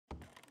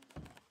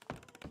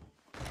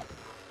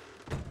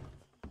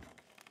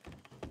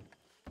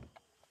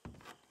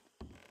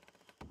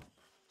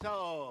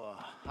So,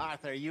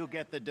 Arthur, you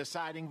get the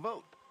deciding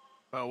vote.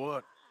 About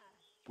what?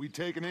 We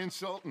take an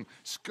insult and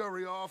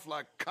scurry off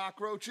like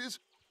cockroaches?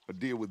 Or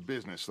deal with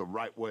business the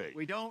right way?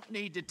 We don't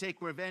need to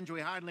take revenge.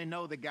 We hardly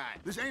know the guy.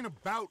 This ain't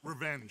about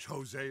revenge,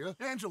 Hosea.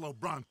 Angelo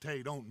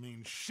Bronte don't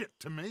mean shit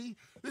to me.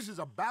 This is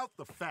about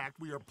the fact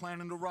we are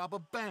planning to rob a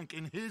bank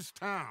in his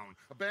town.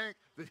 A bank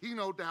that he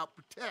no doubt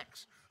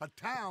protects. A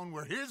town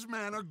where his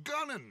men are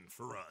gunning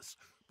for us.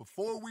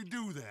 Before we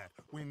do that,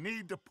 we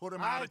need to put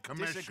him out of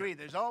commission. I disagree.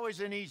 There's always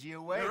an easier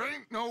way. There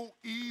ain't no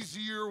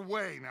easier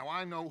way. Now,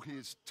 I know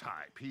his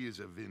type. He is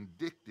a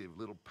vindictive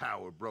little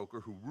power broker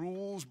who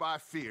rules by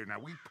fear. Now,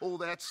 we pull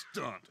that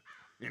stunt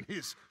in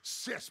his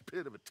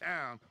cesspit of a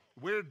town,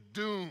 we're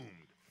doomed.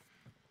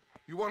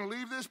 You want to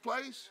leave this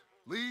place?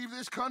 Leave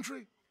this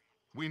country?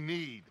 We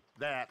need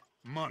that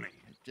money.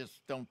 I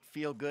just don't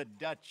feel good,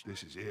 Dutch.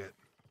 This is it.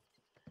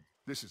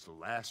 This is the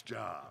last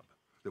job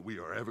that we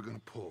are ever going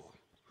to pull.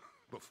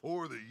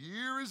 Before the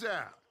year is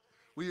out,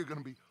 we are going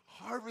to be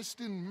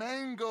harvesting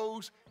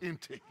mangoes in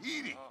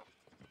Tahiti.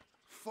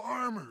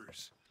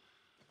 Farmers.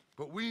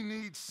 But we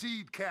need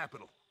seed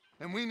capital,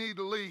 and we need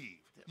to leave.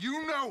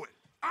 You know it.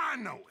 I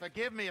know it.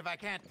 Forgive me if I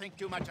can't think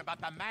too much about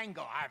the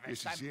mango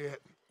harvest. This is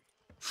it.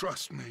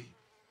 Trust me.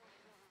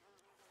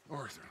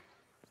 Arthur.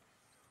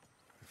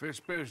 If it's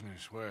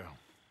business, well,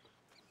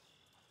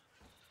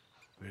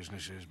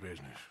 business is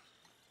business.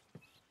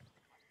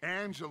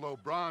 Angelo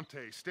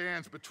Bronte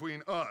stands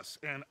between us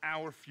and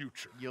our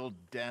future. You'll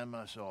damn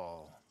us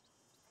all.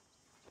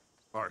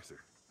 Arthur,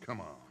 come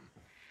on.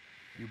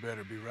 You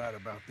better be right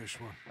about this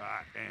one.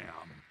 I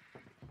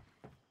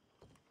am.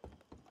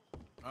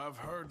 I've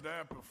heard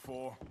that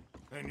before.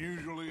 And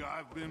usually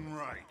I've been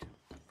right.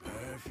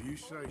 If you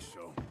say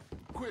so.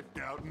 Quit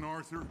doubting,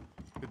 Arthur.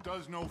 It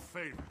does no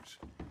favors.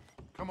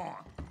 Come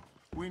on.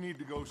 We need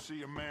to go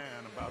see a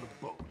man about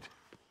a boat.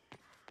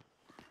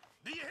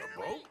 Do you hear A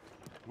boat?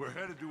 We're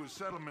headed to a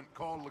settlement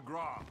called Le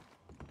Gras.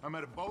 I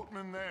met a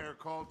boatman there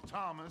called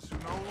Thomas who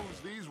knows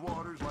these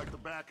waters like the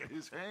back of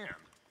his hand.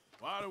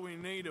 Why do we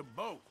need a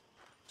boat?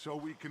 So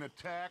we can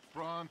attack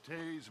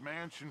Bronte's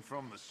mansion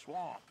from the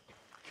swamp.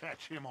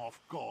 Catch him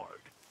off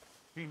guard.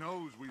 He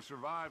knows we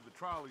survived the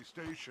trolley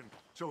station,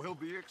 so he'll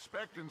be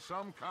expecting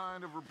some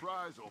kind of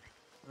reprisal.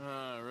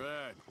 All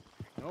right.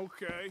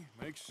 Okay,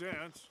 makes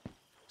sense.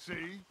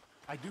 See?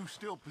 I do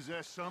still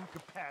possess some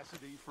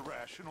capacity for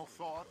rational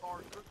thought,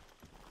 Arthur.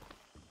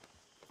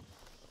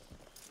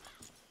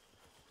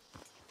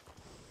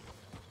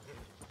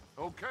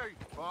 Okay,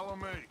 follow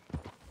me.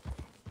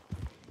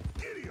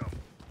 Giddy up!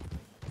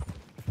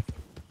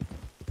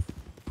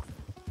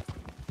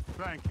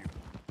 Thank you.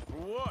 For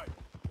what?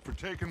 For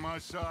taking my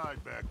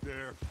side back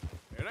there.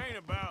 It ain't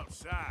about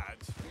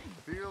sides.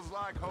 Feels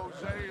like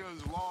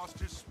Hosea's lost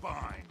his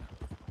spine.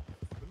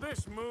 But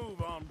this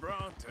move on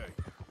Bronte,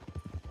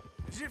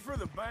 is it for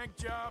the bank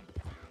job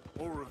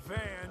or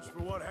revenge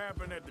for what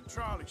happened at the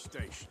trolley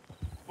station?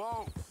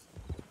 Both.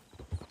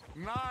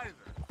 Neither.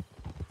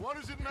 What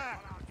does it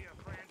matter?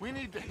 We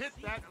need to hit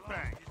that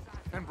bank.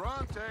 And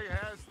Bronte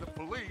has the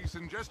police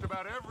and just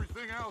about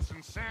everything else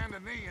in Saint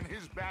Denis in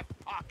his back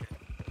pocket.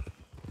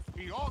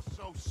 He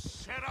also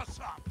set us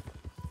up.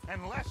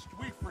 And lest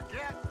we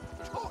forget,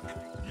 took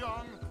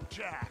young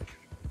Jack.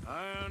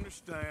 I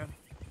understand.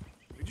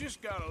 We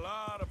just got a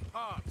lot of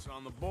pots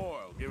on the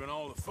boil, given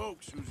all the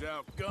folks who's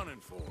out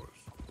gunning for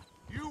us.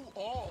 You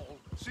all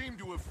seem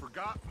to have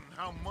forgotten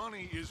how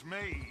money is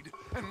made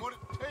and what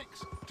it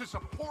takes to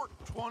support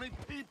 20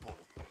 people.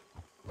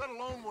 Let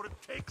alone what it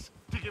takes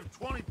to give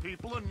 20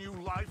 people a new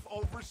life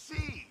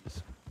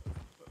overseas.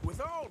 With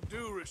all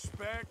due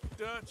respect,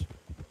 Dutch,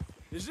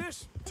 is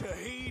this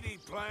Tahiti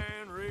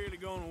plan really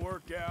gonna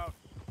work out?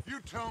 You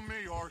tell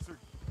me, Arthur.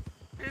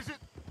 Is it?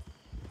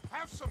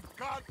 Have some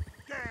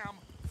goddamn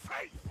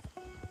faith!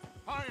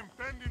 I am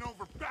bending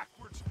over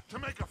backwards to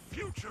make a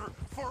future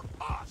for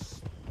us!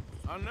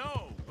 I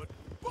know, but...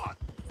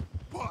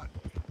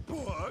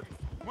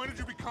 When did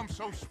you become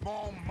so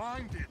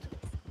small-minded?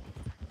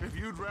 If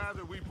you'd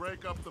rather we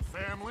break up the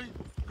family,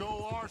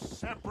 go our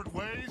separate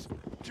ways,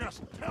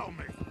 just tell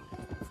me.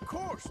 Of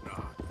course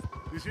not.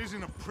 This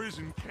isn't a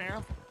prison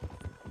camp.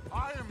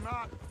 I am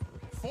not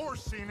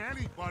forcing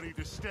anybody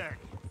to stay.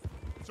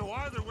 So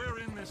either we're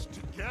in this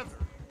together,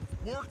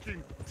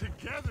 working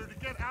together to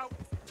get out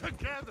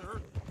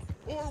together,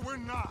 or we're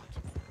not.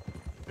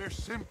 There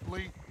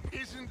simply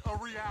isn't a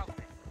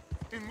reality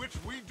in which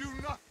we do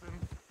nothing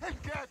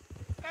and get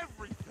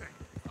everything.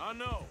 I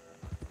know.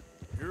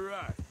 You're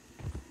right.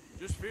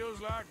 Just feels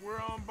like we're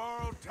on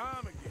borrowed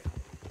time again.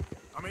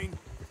 I mean,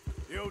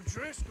 the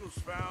O'Driscolls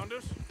found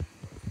us.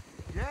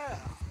 Yeah,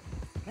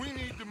 we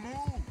need to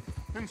move,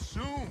 and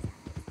soon.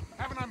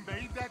 Haven't I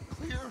made that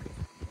clear?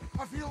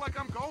 I feel like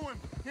I'm going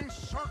in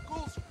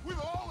circles with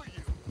all of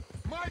you.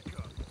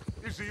 Micah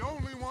is the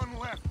only one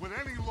left with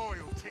any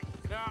loyalty.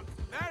 Now,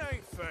 that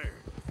ain't fair.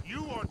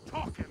 You are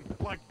talking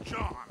like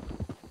John.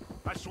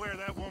 I swear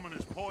that woman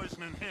is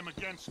poisoning him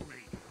against me.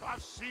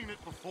 I've seen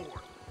it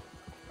before.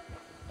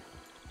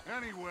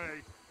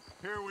 Anyway,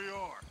 here we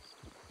are.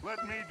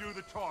 Let me do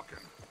the talking.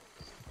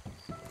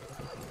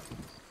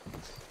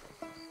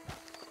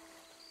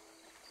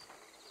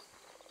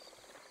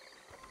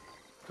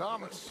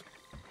 Thomas,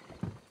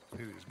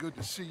 it is good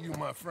to see you,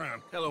 my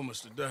friend. Hello,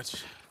 Mr.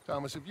 Dutch.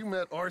 Thomas, have you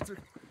met Arthur?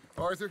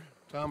 Arthur,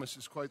 Thomas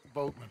is quite the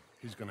boatman.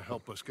 He's gonna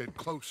help us get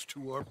close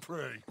to our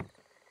prey.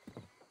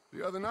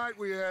 The other night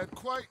we had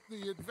quite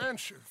the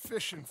adventure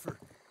fishing for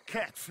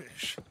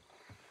catfish.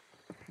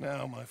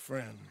 Now, my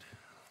friend,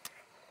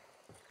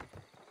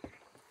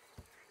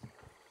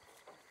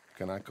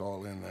 can I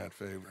call in that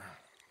favor?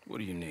 What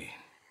do you need?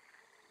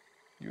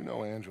 You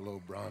know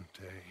Angelo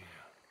Bronte.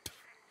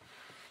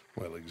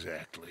 Well,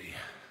 exactly.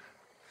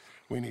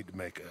 We need to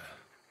make a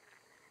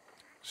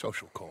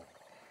social call.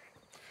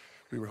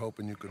 We were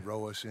hoping you could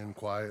row us in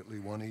quietly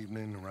one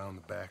evening around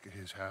the back of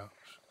his house.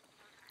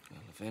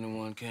 Well, if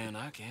anyone can,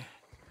 I can.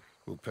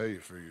 We'll pay you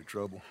for your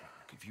trouble.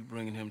 If you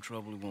bringing him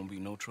trouble, it won't be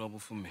no trouble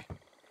for me.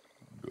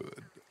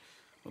 Good.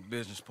 My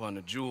business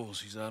partner,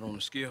 Jules, he's out on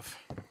the skiff.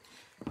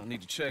 I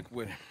need to check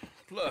with him.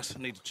 Plus,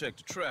 I need to check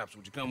the traps.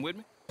 Would you come with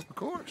me? Of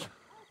course.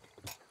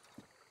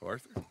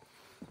 Arthur?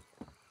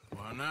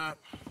 Why not?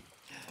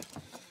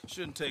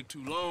 Shouldn't take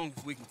too long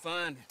if we can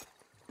find it.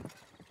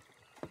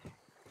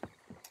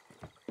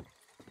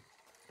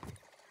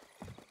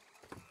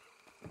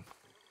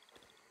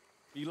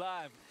 Be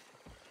lively.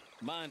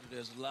 Mind you,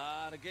 there's a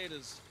lot of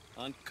gators.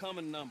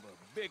 Uncommon number,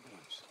 big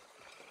ones.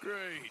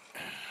 Great.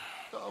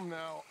 Come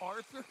now,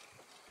 Arthur.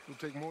 It'll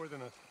take more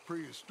than a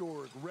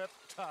prehistoric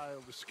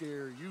reptile to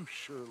scare you,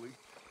 surely.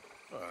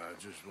 I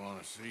just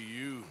want to see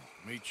you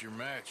meet your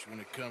match when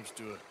it comes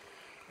to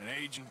an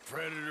aging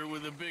predator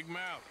with a big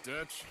mouth,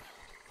 Dutch.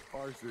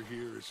 Arthur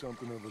here is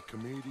something of a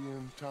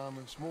comedian,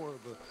 Thomas. More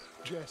of a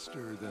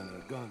jester than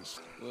a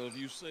gunslinger. Well, if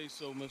you say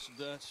so, Mr.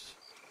 Dutch.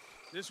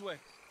 This way.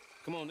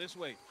 Come on, this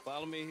way.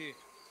 Follow me here.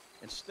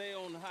 And stay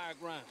on the higher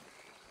ground.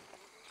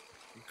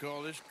 You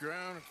call this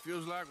ground? It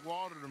feels like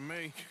water to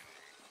me.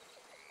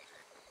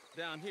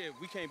 Down here,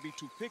 we can't be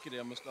too picky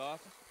there, Mr.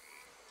 Arthur.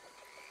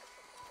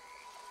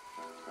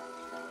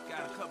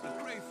 Got a couple of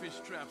crayfish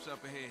traps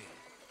up ahead.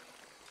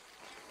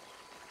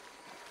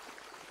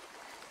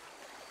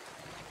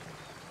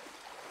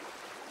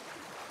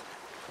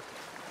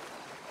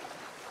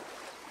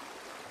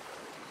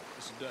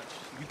 Mr. Dutch,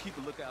 you keep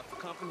a lookout for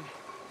company.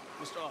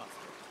 Mr. Arthur,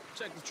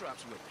 check the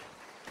traps with me.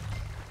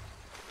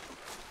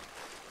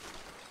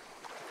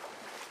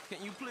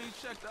 Can you please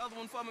check the other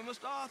one for me,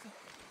 Mr. Arthur?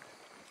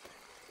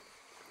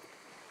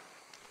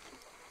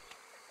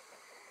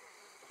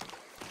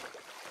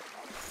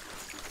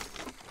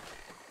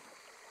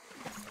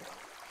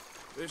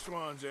 This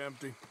one's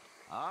empty.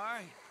 All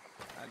right.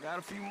 I got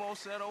a few more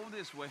set over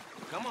this way.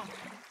 Come on.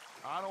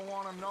 I don't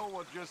want to know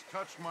what just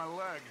touched my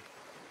leg.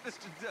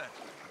 Mr. Dutch,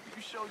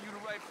 you sure you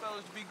the right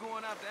fellas to be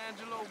going after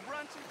Angelo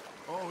Bronte?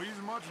 Oh,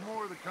 he's much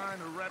more the kind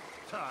of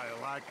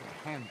reptile I can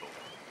handle.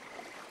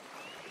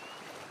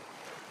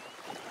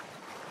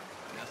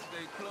 Now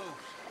stay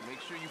close.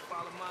 Make sure you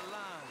follow my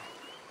line.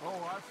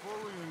 Oh, I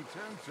fully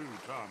intend to,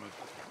 Thomas.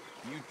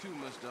 You too,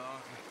 Mr.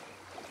 Arthur.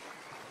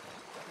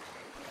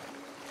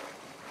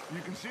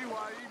 You can see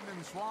why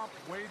evening swamp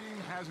wading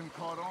hasn't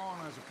caught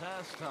on as a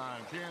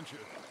pastime, can't you?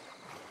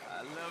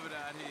 I love it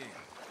out here.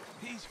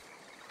 Peaceful.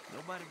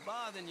 Nobody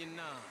bothering you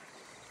none.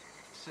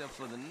 Except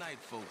for the night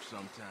folk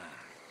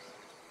sometimes.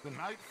 The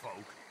night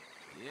folk?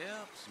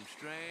 Yep, some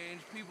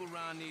strange people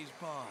around these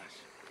parts.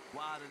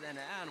 Wilder than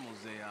the animals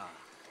they are.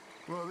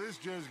 Well, this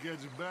just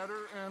gets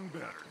better and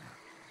better.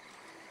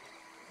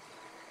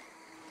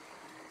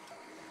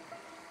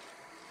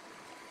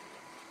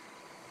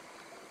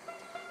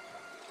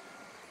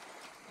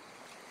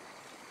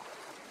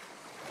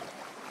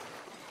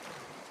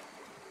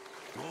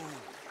 Whoa.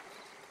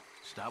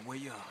 Stop where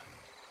you are.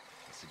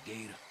 It's a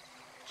gator.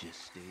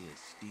 Just stay as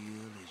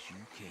still as you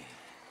can.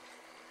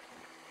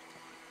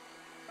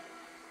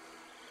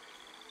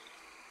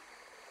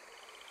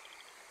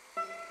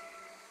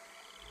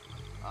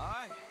 All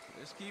right,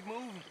 let's keep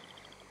moving.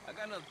 I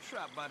got another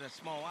trap by that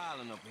small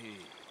island up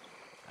ahead.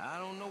 I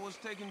don't know what's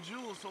taking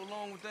Jules so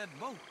long with that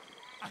boat.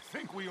 I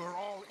think we are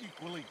all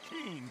equally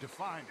keen to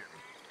find her.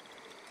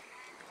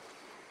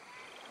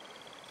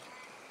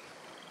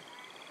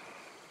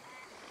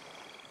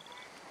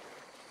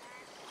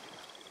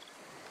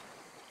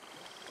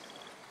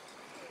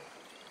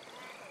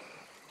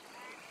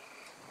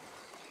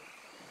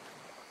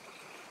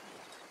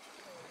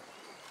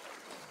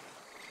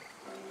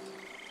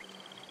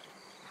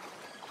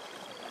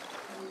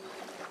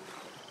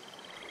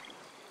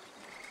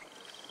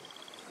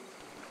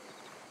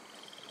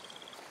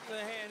 Give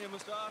me a hand here,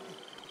 Mr. Arthur.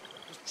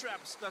 This trap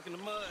is stuck in the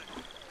mud.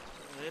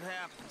 It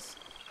happens.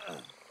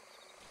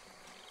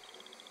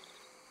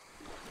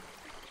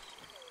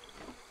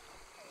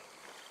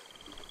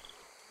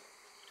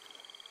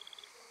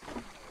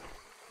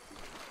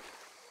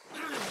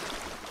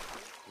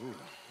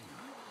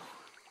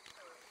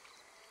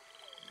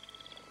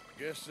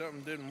 Guess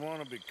something didn't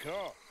want to be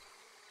caught.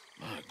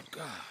 My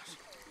gosh.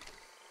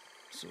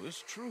 So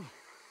it's true.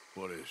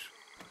 What is?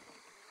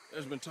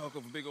 There's been talk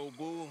of a big old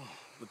bull,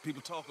 but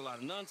people talk a lot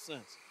of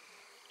nonsense.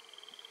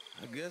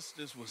 I guess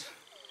this was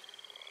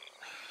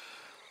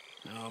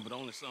No, but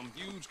only something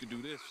huge could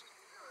do this.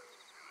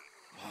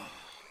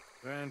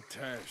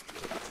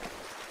 Fantastic.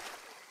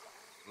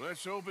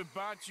 Let's hope it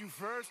bites you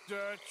first,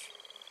 Dutch.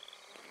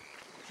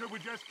 Should we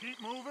just keep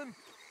moving?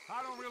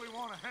 I don't really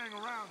want to hang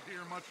around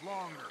here much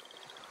longer.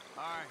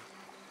 All right.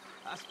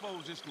 I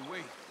suppose this can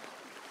wait.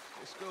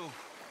 Let's go.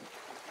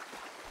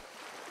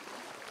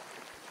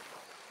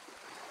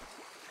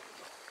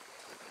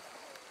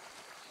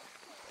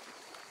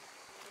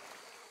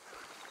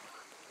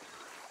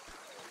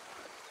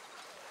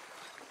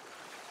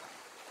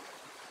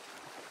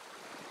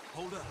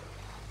 Hold up.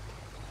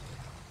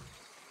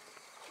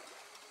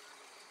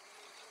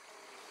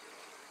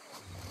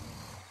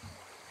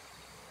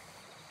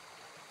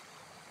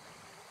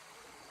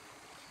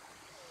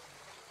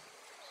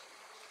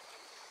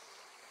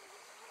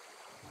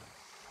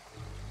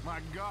 My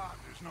God,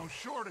 there's no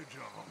shortage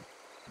of them.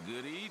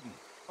 Good eating.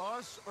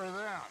 Us or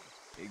them?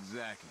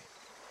 Exactly.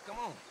 Come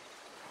on.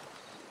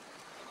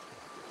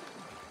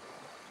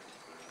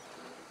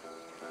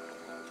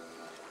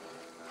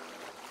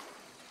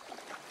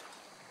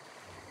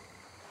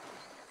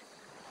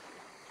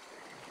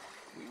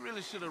 We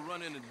really should have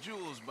run into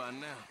Jules by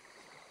now.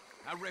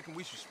 I reckon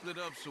we should split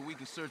up so we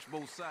can search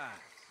both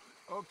sides.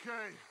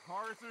 Okay,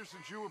 Arthur,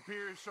 since you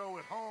appear so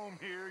at home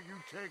here, you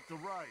take the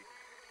right.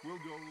 We'll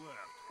go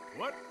left.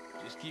 What?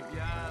 Just keep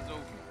your eyes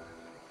open.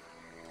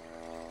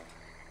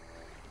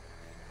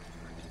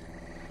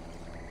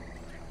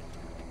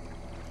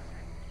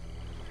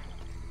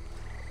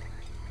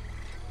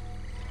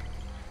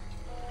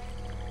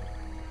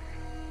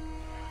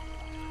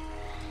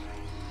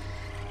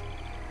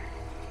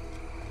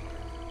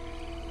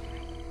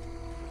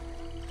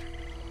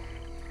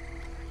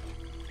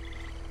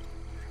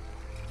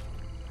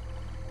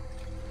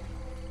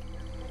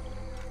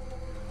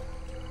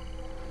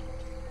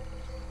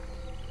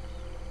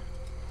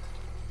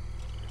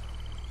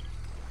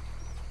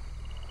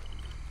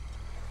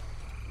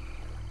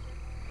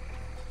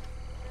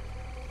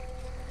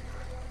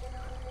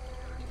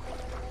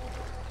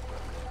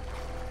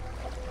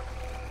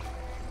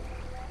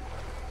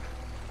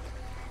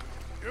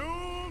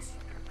 Jules?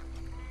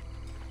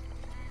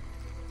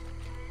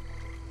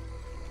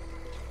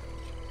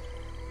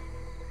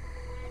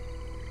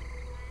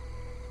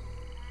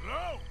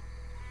 Hello?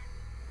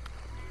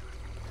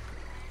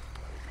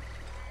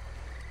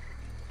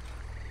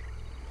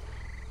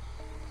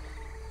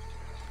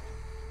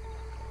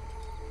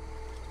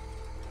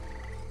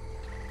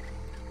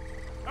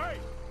 Hey!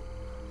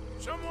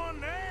 Someone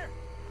there?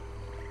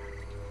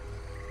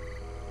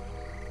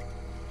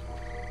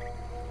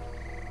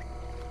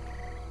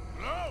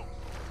 Hello?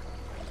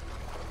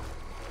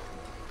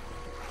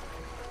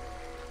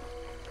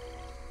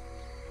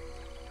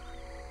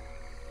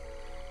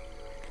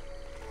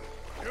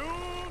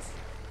 Jules?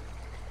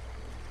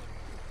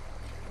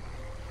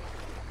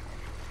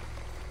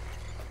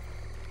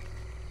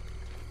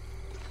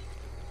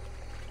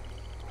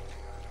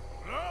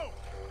 Hello?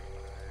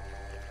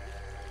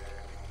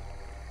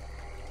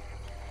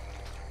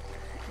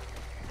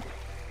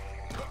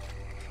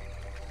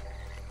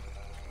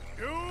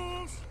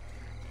 Jules?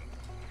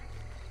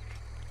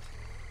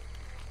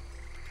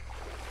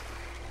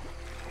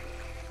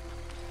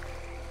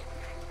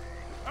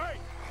 Hey!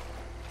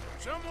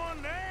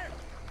 Someone there?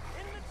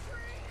 In the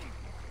tree!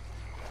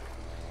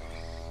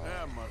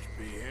 That must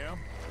be him.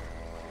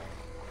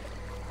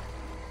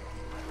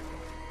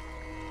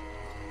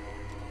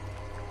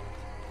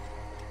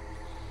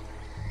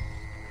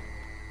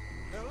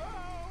 Hello?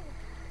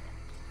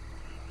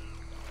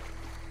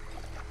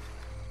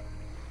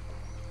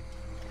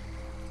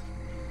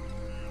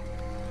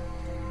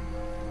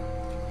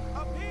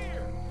 Up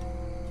here!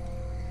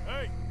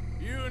 Hey,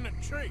 you in the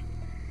tree.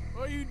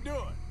 What are you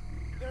doing?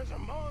 There's a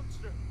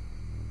monster.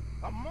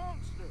 A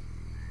monster.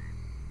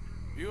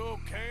 You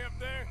okay up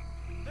there?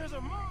 There's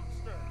a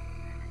monster.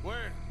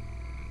 Where?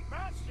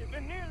 Massive.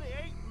 It nearly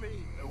ate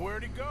me.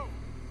 Where'd he go?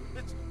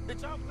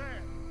 It's up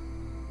there.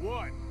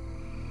 What?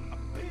 A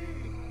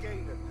big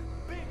gator.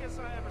 Big as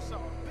I ever saw.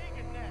 Big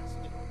and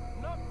nasty.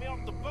 Knocked me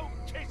off the boat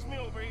and chased me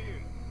over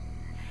here.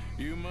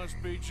 You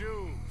must be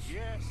Jules.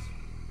 Yes.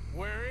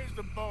 Where is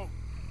the boat?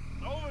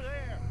 Over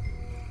there.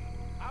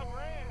 I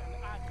ran.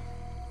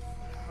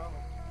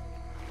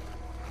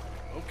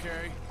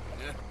 Okay.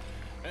 Yeah.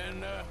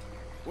 And,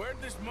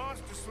 where'd this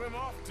monster swim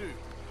off to? I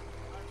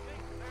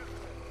think that's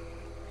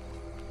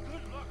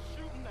good luck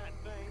shooting that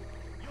thing.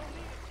 You'll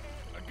need a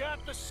chance. I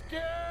got the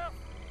skiff.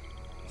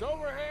 It's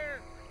over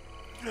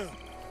here.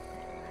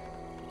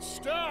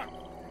 Stop.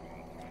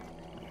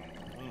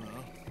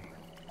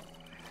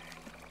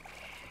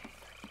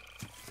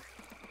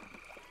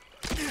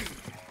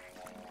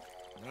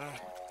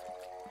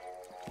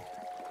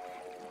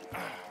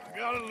 I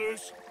got it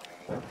loose.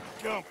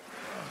 Jump.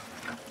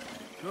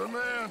 Good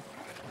man.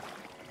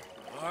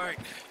 All right,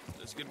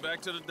 let's get back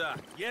to the dock.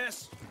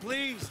 Yes,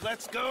 please,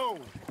 let's go.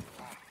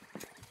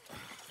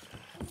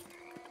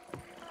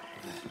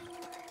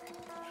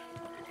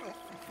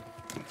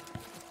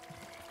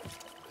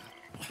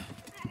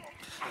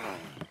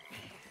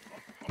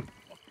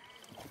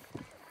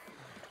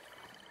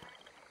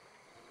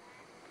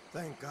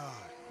 Thank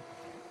God.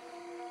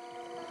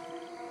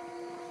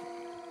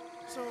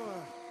 So,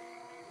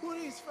 who are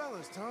these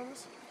fellas,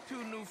 Thomas?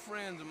 Two new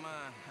friends of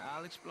mine.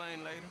 I'll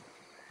explain later.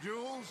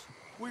 Jules,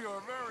 we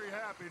are very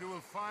happy to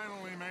have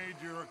finally made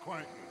your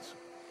acquaintance.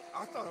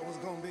 I thought I was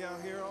gonna be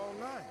out here all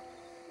night.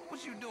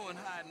 What you doing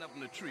hiding up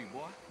in the tree,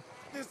 boy?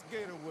 This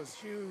gator was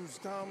huge,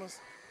 Thomas.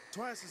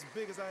 Twice as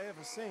big as I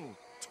ever seen.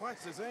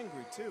 Twice as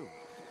angry, too.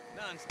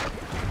 Nonsense.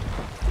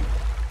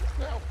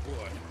 Now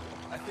what?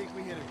 I think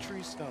we hit a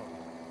tree stump.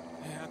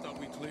 Yeah, I thought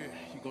we cleared.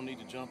 You gonna need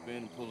to jump in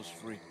and pull us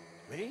free.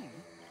 Me?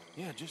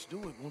 Yeah, just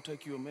do it. Won't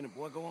take you a minute,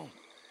 boy. Go on.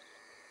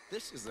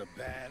 This is a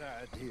bad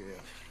idea.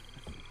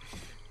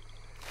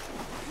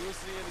 You'll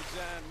see any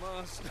giant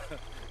monster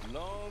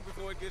long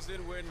before it gets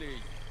anywhere near you.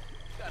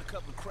 Got a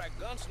couple of crack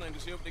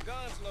gunslingers here with their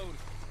guns loaded.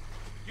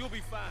 You'll be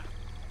fine.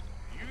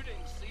 You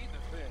didn't see the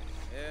thing.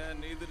 Yeah,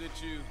 neither did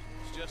you.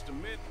 It's just a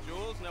myth,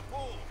 Jules. Now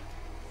pull.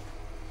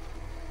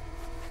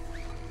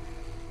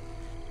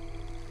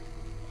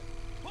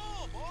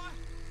 Pull, boy!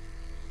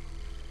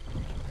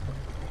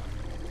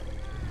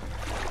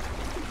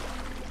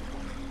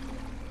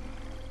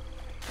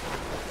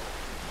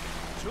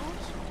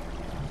 Jules?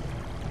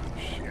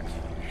 Shit,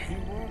 he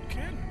won't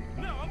kill.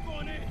 No, I'm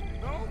going in.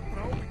 No,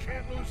 we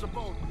can't lose the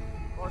boat.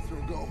 Arthur,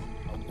 go.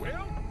 I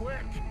will?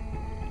 Quick.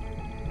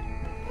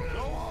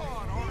 Go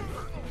on,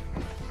 Arthur.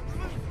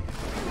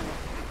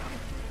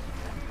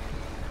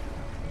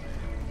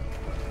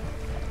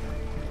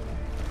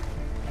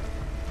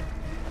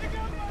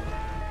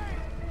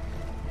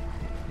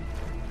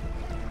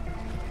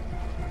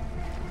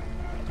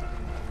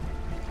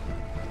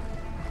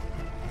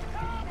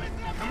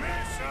 Come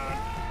here, son.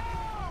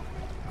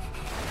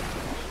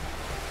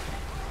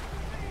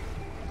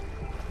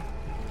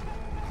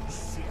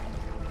 Shit,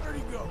 where'd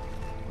he go?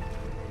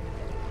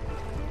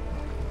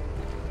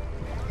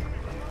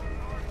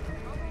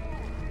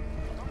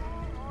 Come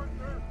on,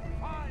 Arthur.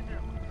 Find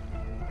him.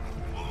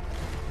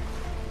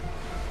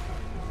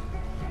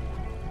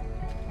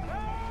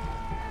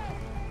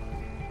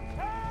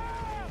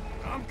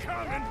 I'm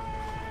coming.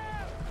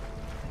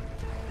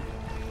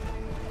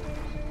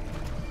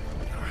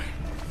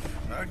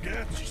 I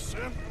got you,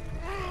 son.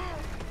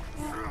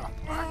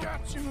 I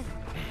got you.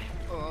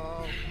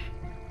 Oh,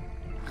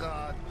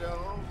 God,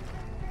 no.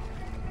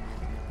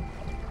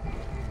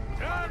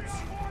 Dutch!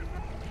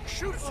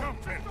 Shoot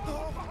something!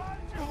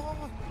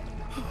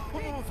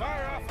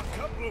 Fire off a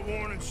couple of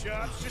warning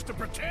shots just to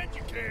pretend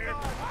you care. I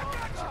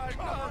got you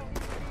covered.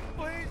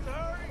 Please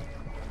hurry.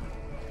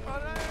 My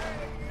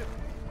leg.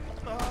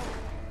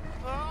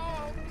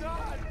 Oh,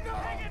 God, no.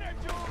 Hang in there,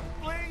 Jules.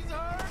 Please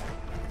hurry.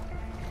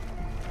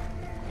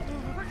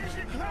 Quick as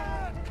you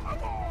can.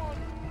 Come on.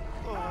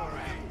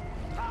 Hurry.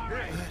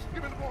 Here,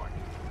 give me the boy.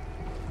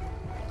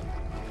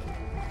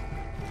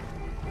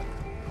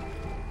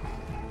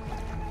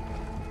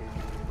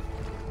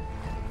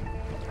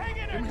 Hang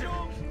in there,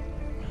 Jules.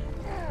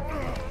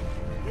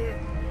 Here,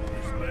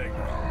 his leg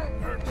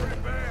hurt pretty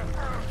bad.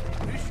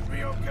 He should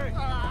be okay.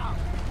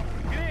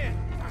 Get in.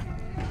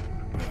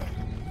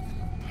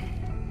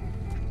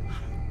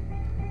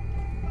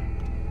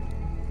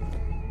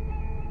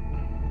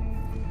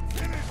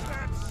 Finish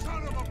that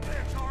son of a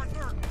bitch,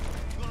 Arthur.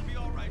 It's gonna be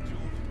all right,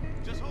 Jules.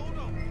 Just hold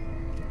on.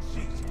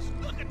 Jesus,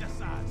 look at the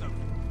size of it.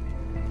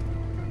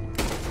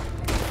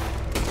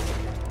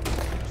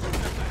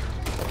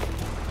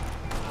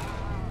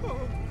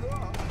 Oh,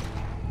 God.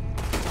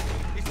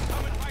 It's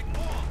coming right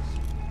for us.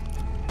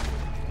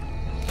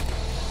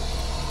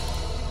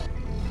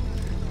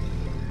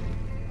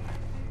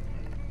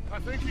 I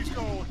think he's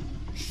going.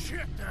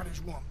 Shit, that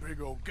is one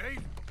big old gate.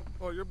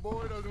 Oh, your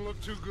boy doesn't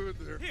look too good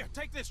there. Here,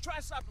 take this. Try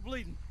and stop the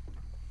bleeding.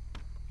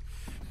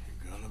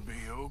 You're gonna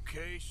be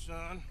okay,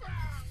 son.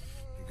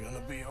 You're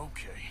gonna be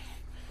okay.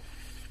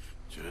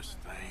 Just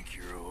thank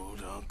your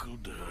old Uncle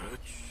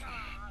Dutch.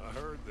 I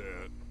heard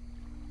that.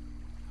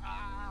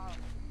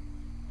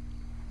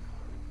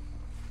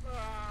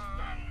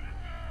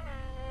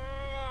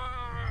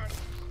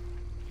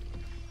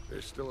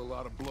 There's still a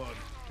lot of blood.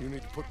 You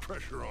need to put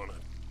pressure on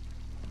it.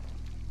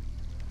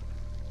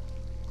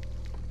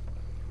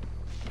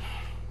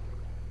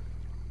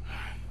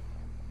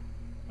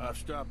 I've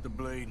stopped the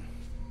bleeding.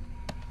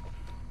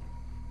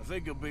 I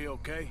think he'll be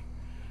okay.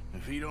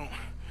 If he don't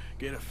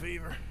get a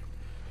fever.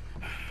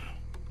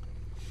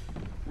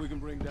 We can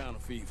bring down a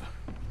fever.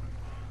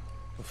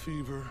 A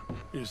fever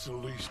is the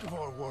least of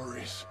our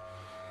worries.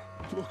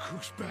 Look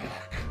who's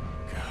back.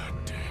 God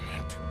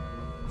damn it.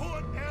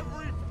 Put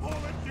every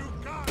bullet you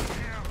got in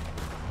him!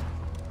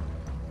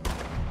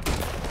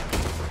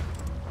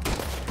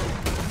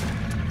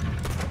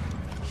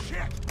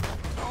 Shit!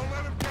 Don't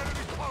let him get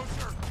any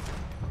closer!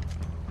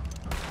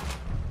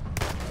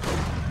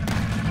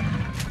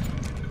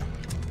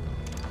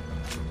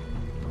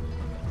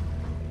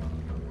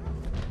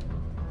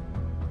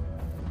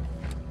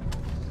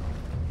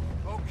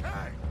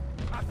 Okay,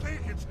 I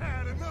think it's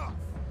had enough.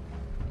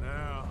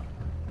 Now,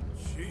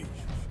 Jesus,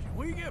 can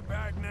we get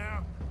back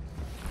now?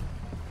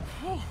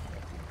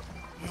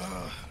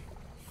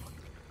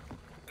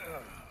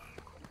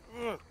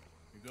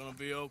 You're gonna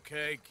be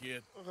okay,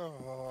 kid.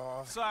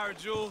 Sorry,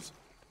 Jules.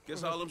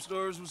 Guess all them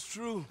stories was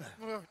true.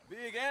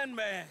 Big and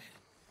mad.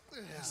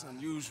 That's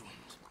unusual.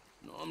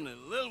 Normally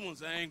the little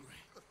ones are angry.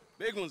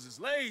 Big ones is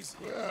lazy.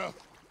 Well,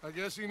 I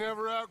guess he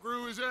never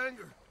outgrew his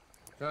anger.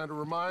 Kinda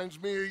reminds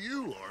me of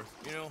you,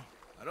 Arthur. You know,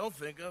 I don't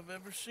think I've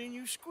ever seen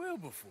you squeal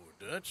before,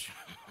 Dutch.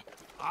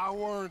 I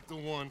weren't the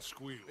one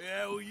squealing.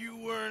 Yeah, well, you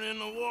weren't in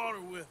the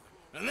water with him.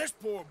 And this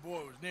poor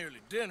boy was nearly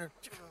dinner.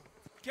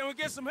 Can we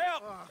get some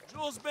help?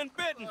 Jules been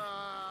bitten.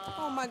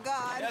 Oh, my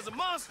God. There's a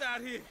monster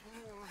out here.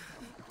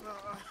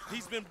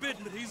 He's been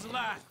bitten, but he's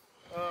alive.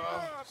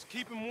 Just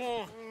keep him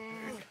warm.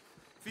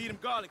 Feed him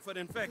garlic for the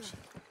infection.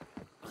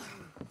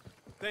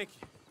 Thank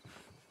you.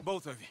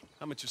 Both of you.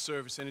 I'm at your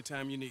service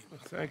anytime you need me.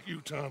 Thank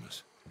you,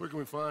 Thomas. Where can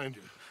we find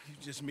you? You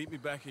just meet me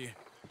back here.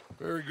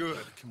 Very good.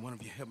 Can one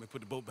of you help me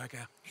put the boat back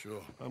out?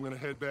 Sure. I'm gonna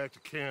head back to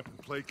camp and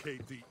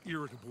placate the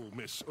irritable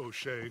Miss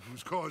O'Shea,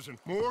 who's causing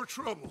more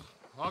trouble.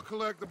 I'll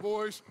collect the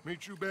boys.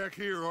 Meet you back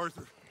here,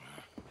 Arthur.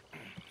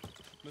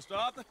 Mr.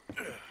 Arthur,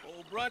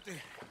 old Brunty,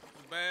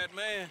 a bad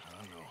man.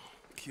 I know.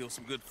 Killed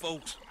some good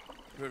folks.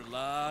 Hurt a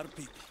lot of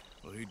people.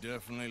 Well, he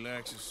definitely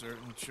lacks a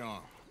certain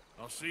charm.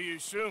 I'll see you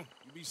soon.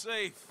 You be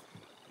safe.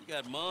 We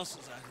got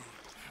monsters out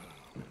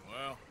here.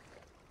 Well...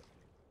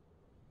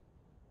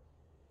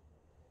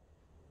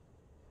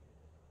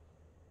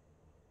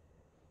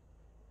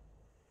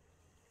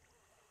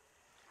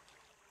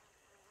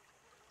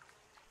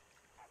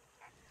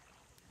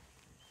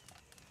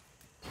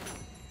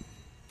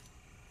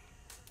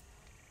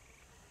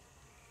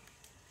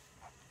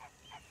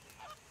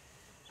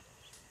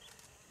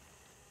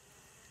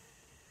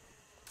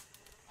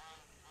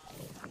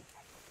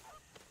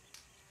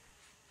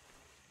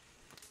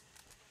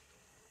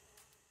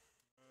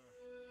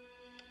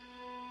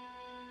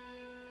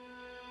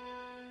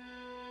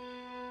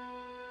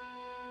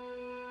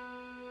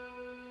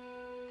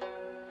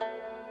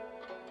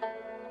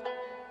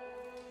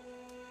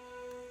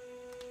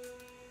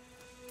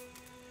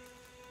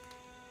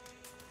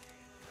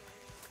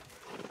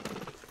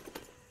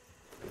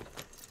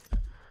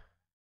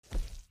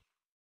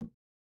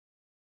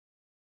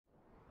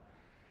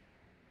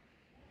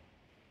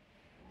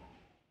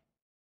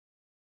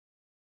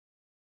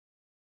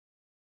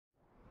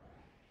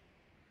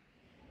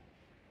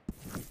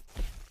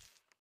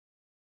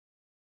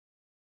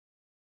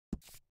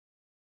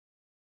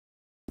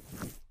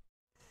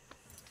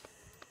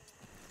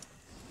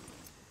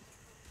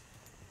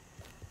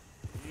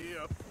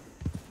 Yep.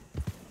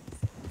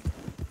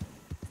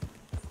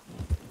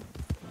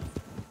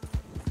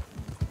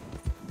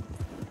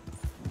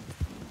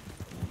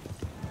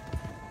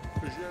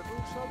 Je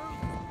vous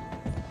salue.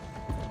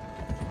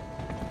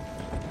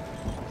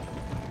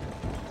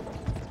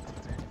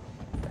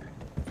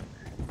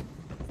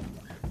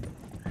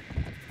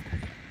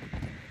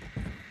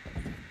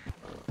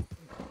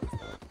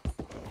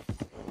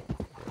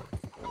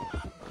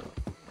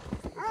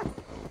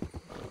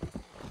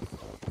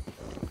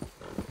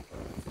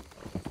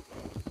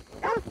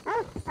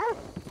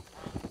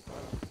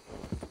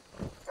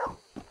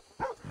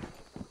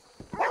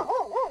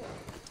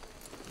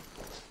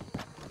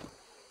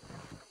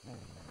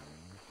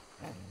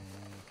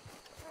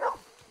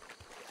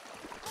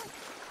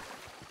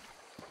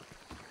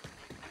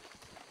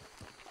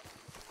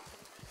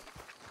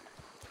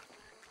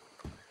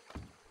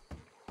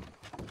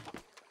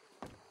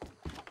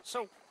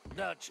 So,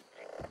 Dutch,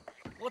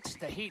 what's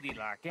Tahiti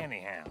like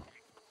anyhow?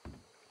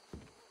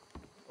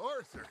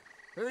 Arthur,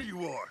 there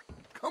you are.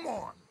 Come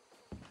on.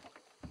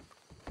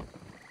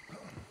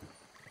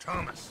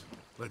 Thomas,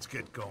 let's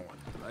get going.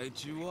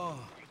 Right you are.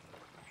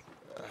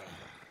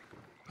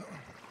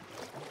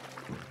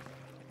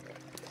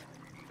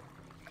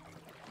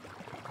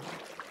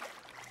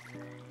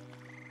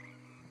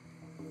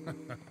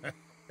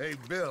 Hey,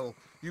 Bill,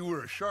 you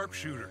were a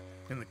sharpshooter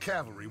in the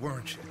cavalry,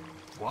 weren't you?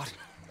 What?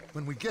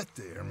 When we get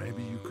there,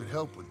 maybe you could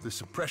help with the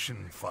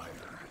suppression fire.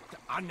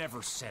 I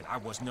never said I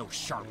was no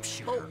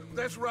sharpshooter. Oh,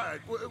 that's right.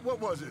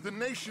 What was it? The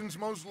nation's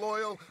most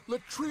loyal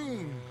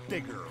latrine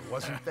digger,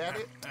 wasn't that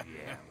it?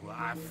 Yeah, well,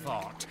 I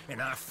fought,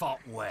 and I fought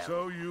well.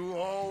 So you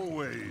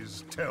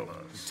always tell You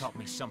us. taught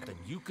me something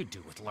you could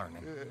do with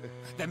learning.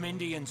 Them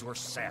Indians were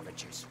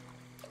savages.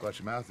 Watch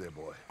your mouth there,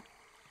 boy.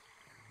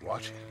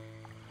 Watch it.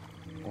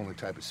 Only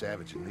type of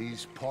savage in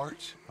these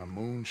parts are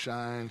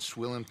moonshine,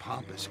 swilling,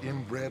 pompous,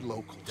 inbred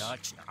locals.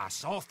 Dutch, I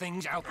saw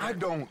things out there. I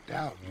don't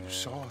doubt you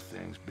saw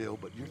things, Bill,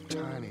 but your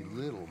tiny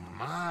little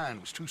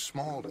mind was too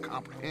small to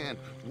comprehend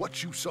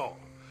what you saw.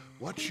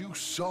 What you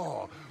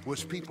saw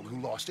was people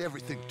who lost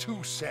everything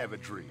to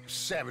savagery.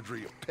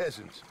 Savagery of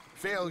peasants.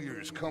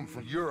 Failures come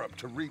from Europe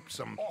to reap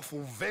some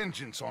awful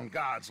vengeance on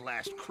God's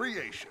last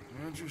creation.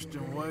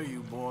 Interesting way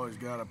you boys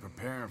got up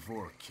preparing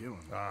for a killing.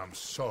 I'm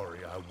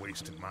sorry I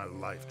wasted my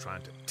life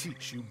trying to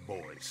teach you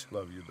boys.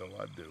 Love you though,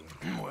 I do.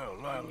 Well,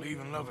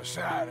 leaving love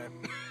aside,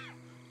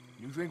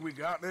 you think we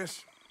got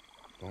this?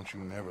 Don't you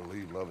never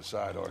leave love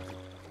aside, Arthur.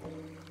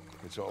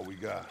 It's all we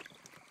got.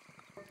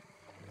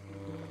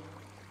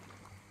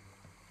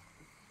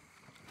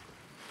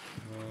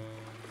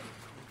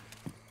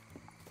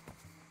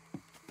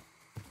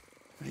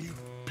 and you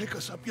pick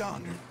us up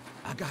yonder.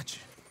 I got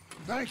you.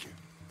 Thank you.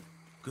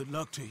 Good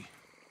luck to you.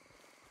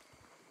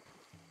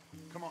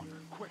 Come on,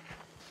 quick.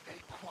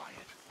 Stay quiet.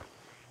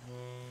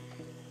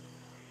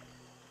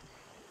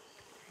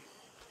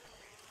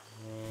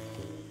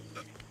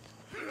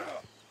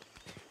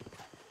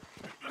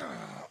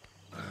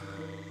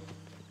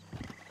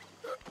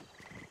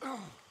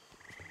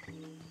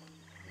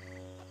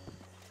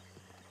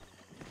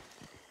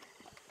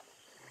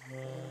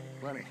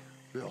 Lenny,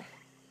 Bill,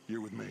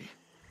 you're with me.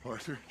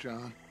 Arthur,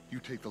 John, you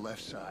take the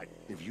left side.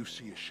 If you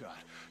see a shot,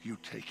 you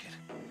take it.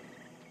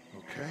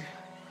 Okay?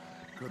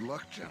 Good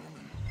luck,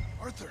 gentlemen.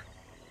 Arthur,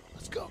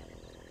 let's go.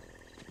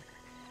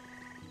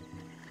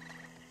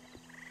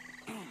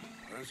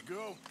 Let's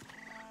go.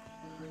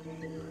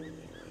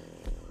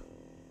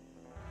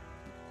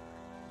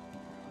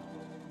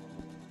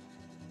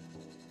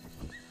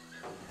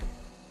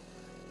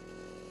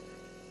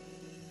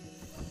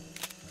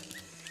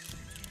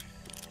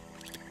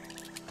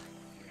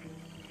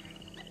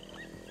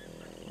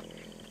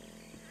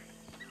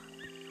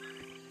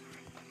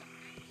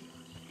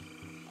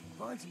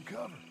 Find some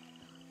cover.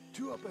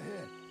 2 up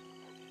ahead.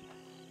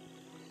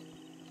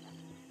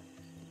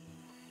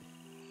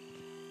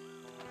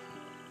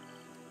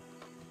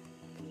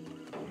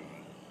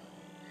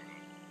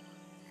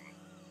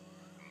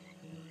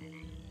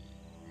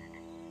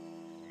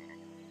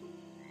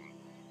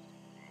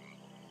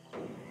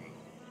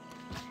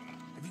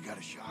 Have you got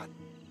a shot?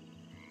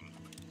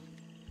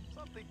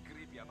 Something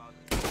creepy about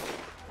it.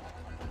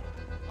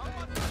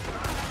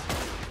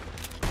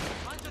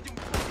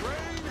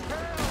 Rain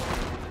hell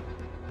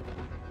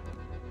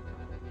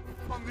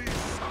on these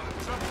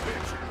sons of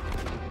bitches!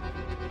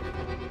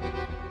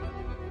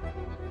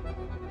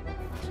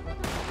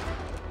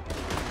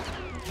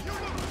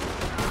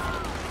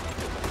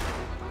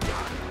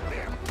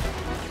 Goddamn!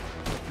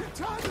 Your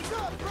time is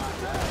up,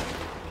 Bronte!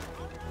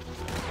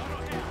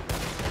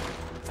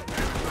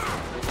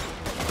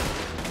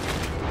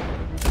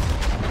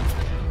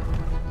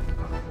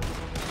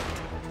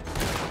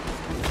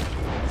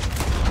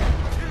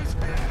 His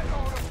head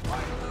on a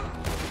pike!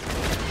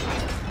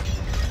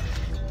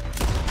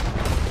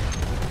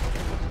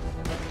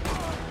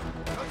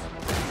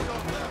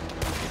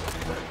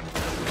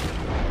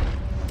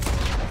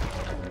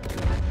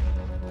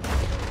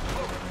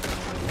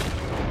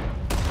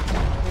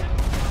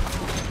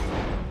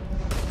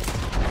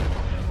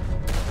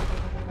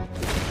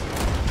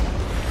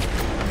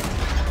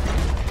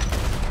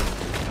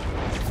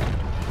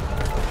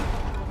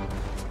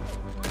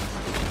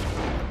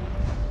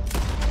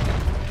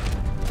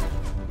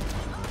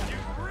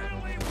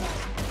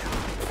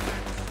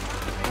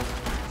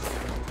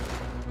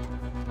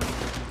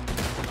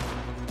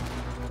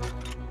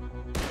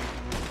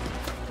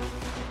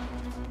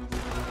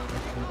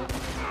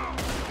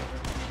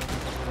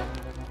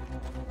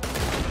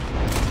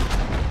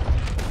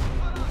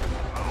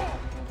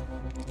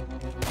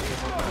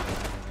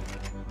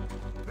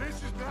 This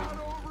is not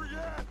over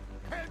yet.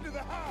 Head to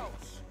the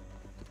house.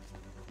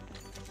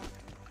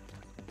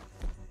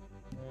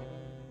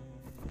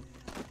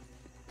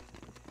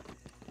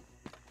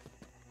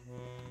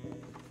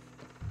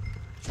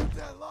 Shoot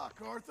that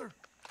lock, Arthur.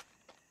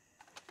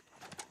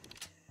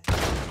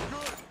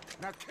 Good.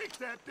 Now kick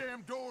that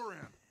damn door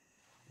in.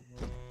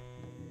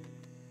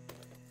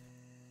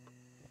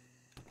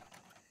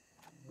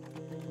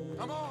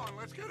 Come on,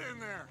 let's get in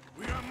there.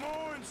 We got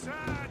more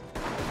inside.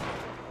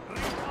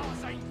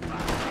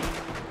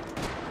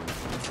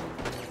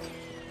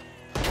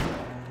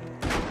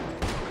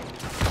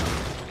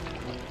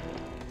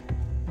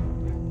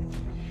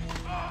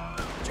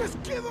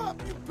 Just give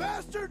up, you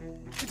bastard!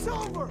 It's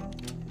over!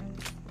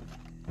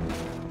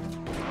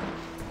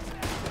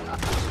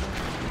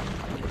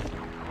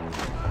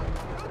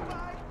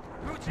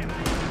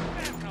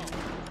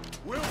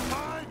 We'll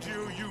find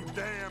you, you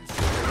damn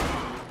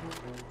scum!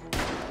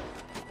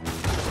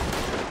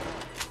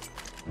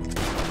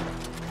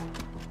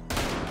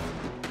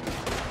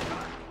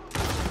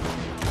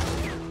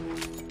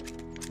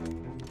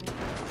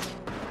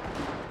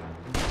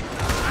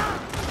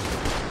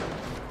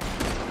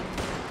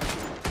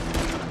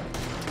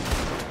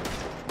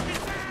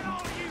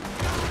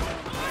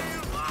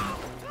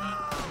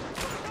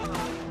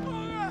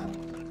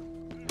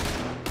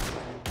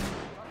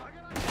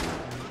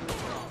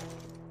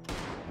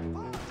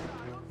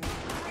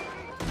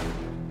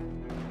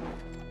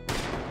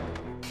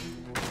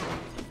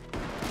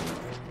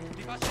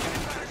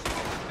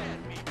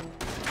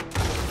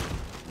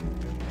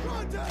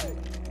 Bronte!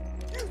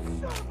 You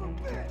son of a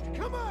bitch!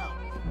 Come out!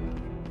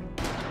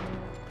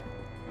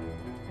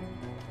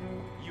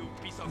 You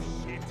piece of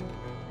shit.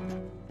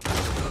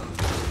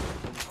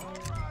 All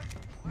right,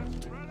 let's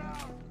spread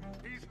out.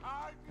 He's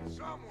hiding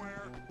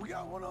somewhere. We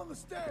got one on the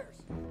stairs.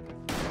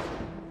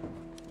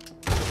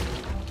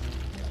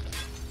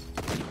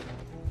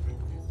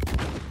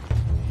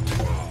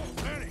 Whoa,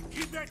 Lenny,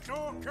 keep that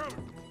door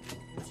covered.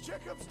 Let's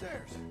check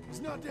upstairs.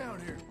 He's not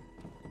down here.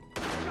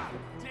 God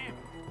damn it.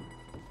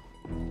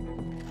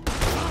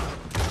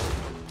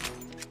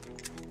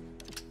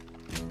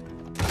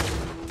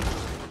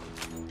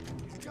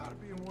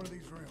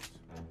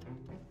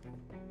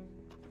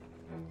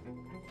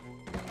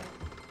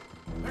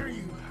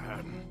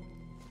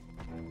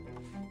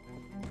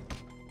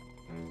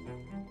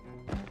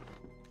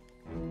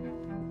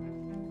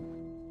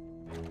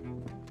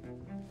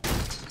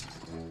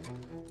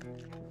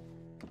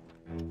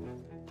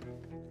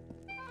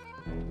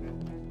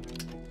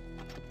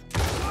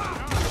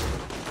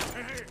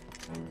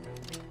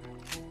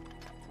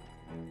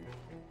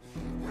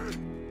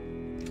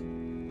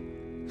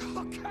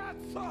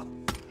 Cazzo!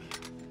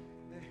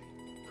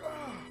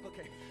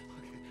 Okay,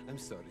 I'm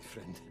sorry,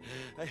 friend.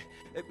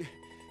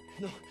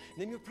 No,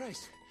 name your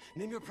price.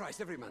 Name your price.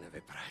 Every man have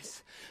a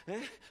price.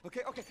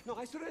 Okay, no,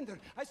 I surrender.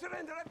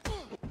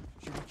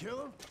 Should we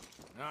kill him?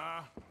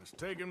 Nah, let's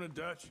take him to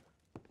Dutch.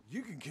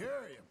 You can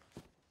carry him.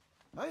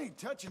 I ain't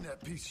touching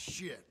that piece of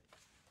shit.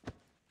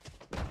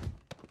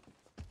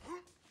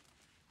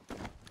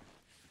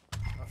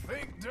 I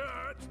think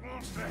Dutch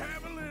wants to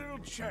have a little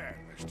chat,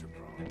 Mr.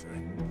 Bronte.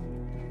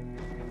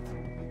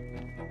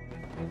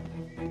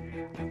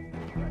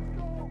 Let's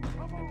go!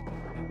 Come on!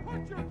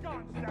 Put your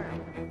guns down!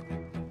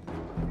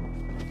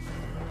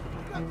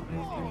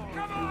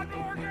 Come on,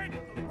 Morgan!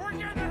 We're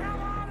getting the hell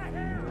out of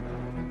here!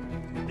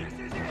 This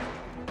is it!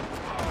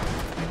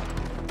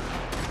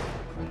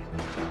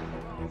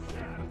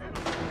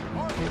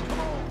 Marty, come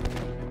on!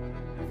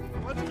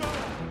 Let's go!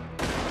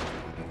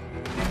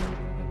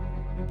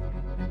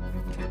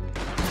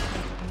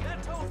 That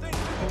whole thing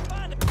will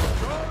find it!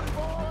 Sorry,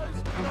 boys!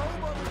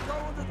 Nobody's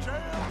going to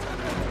jail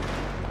today!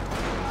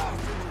 Oh,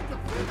 you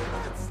defeated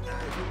that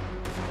snake!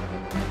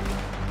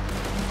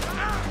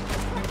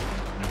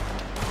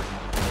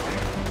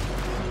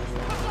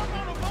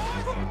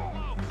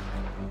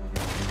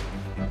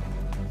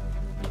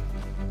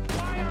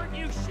 Why aren't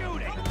you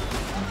shooting?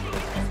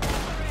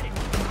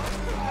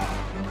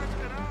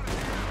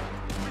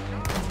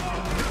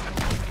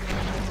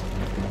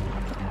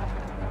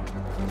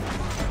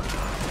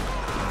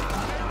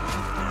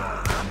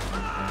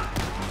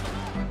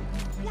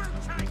 We're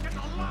taking a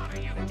lot of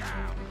you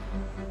down!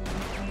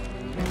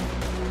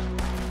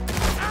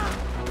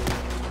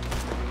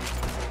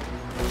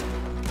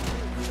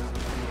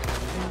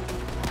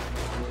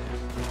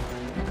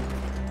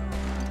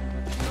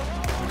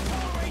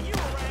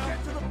 Get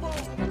to the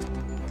boat!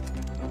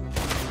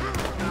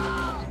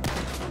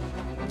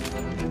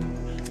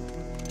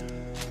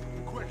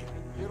 Quick,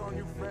 get our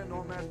new friend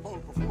on that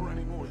boat before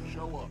any more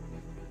show up.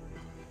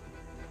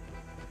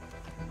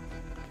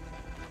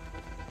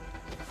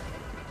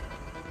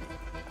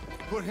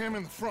 Put him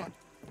in the front.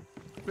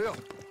 Bill,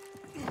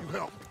 you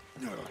help.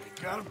 You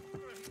got him?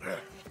 There.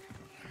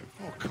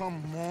 Oh,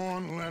 come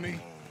on, Lenny.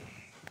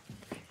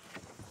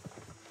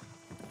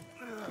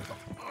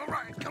 All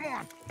right, come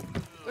on.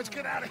 Let's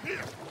get out of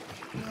here.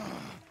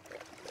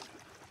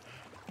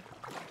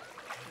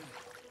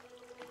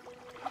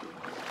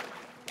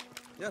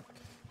 Yep.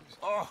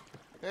 Oh,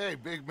 hey,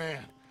 big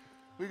man.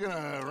 We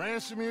gonna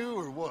ransom you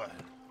or what?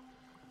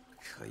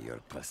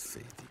 You're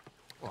pathetic.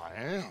 Well, I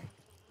am.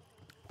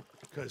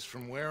 Because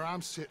from where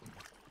I'm sitting,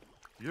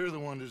 you're the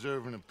one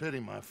deserving of pity,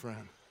 my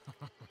friend.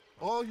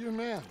 All your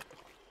men,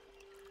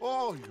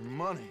 all your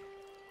money,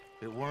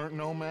 it weren't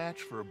no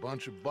match for a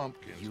bunch of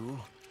bumpkins. You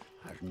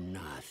are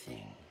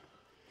nothing.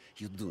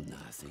 You do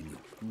nothing.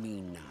 You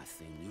mean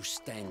nothing. You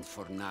stand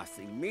for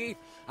nothing. Me,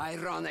 I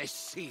run a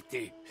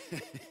city.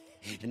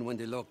 And when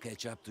the law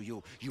catch up to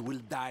you, you will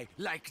die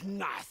like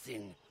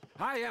nothing.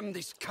 I am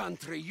this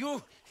country.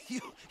 You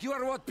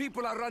are what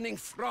people are running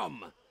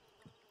from.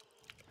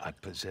 I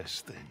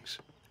possess things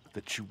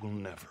that you will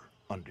never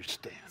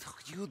understand.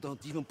 You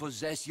don't even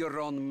possess your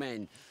own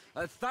men.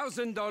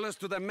 $1,000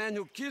 to the man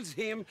who kills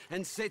him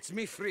and sets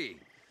me free.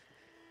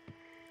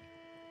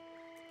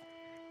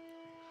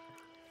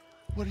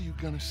 What are you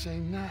gonna say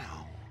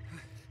now?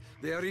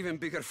 They are even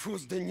bigger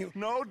fools than you.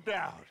 No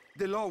doubt.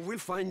 The law will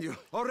find you.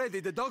 Already,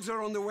 the dogs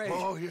are on the way.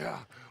 Oh,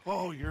 yeah.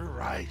 Oh, you're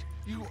right.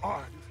 You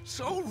are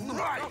so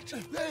right.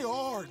 They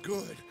are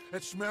good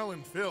at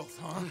smelling filth,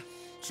 huh?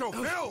 So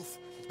filth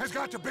has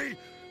got to be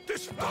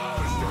disposed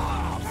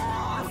of.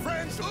 Your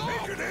friends, the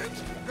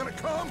Pinkertons, gonna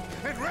come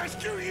and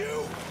rescue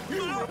you.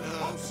 You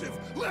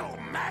repulsive little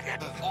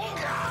maggot.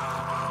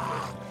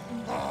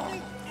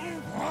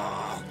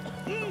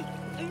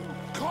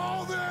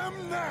 Call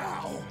them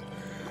now.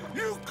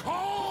 You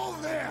call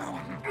them.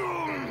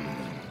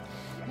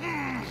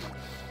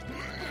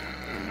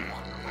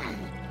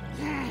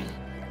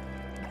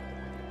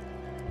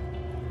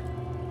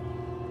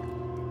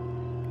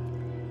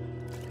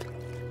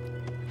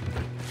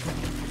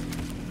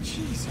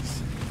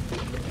 Jesus.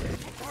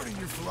 Part of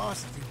your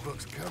philosophy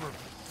books cover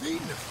feeding a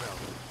fella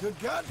to a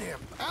goddamn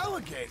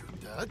alligator,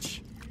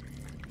 Dutch.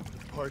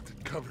 Part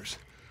that covers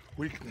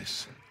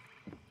weakness.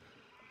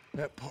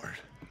 That part.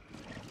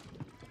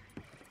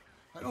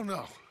 I don't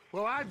know.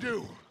 Well, I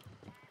do.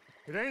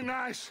 It ain't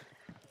nice.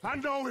 I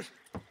know it.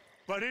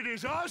 But it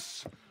is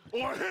us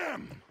or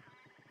him.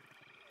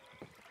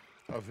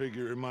 I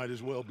figure it might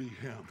as well be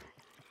him.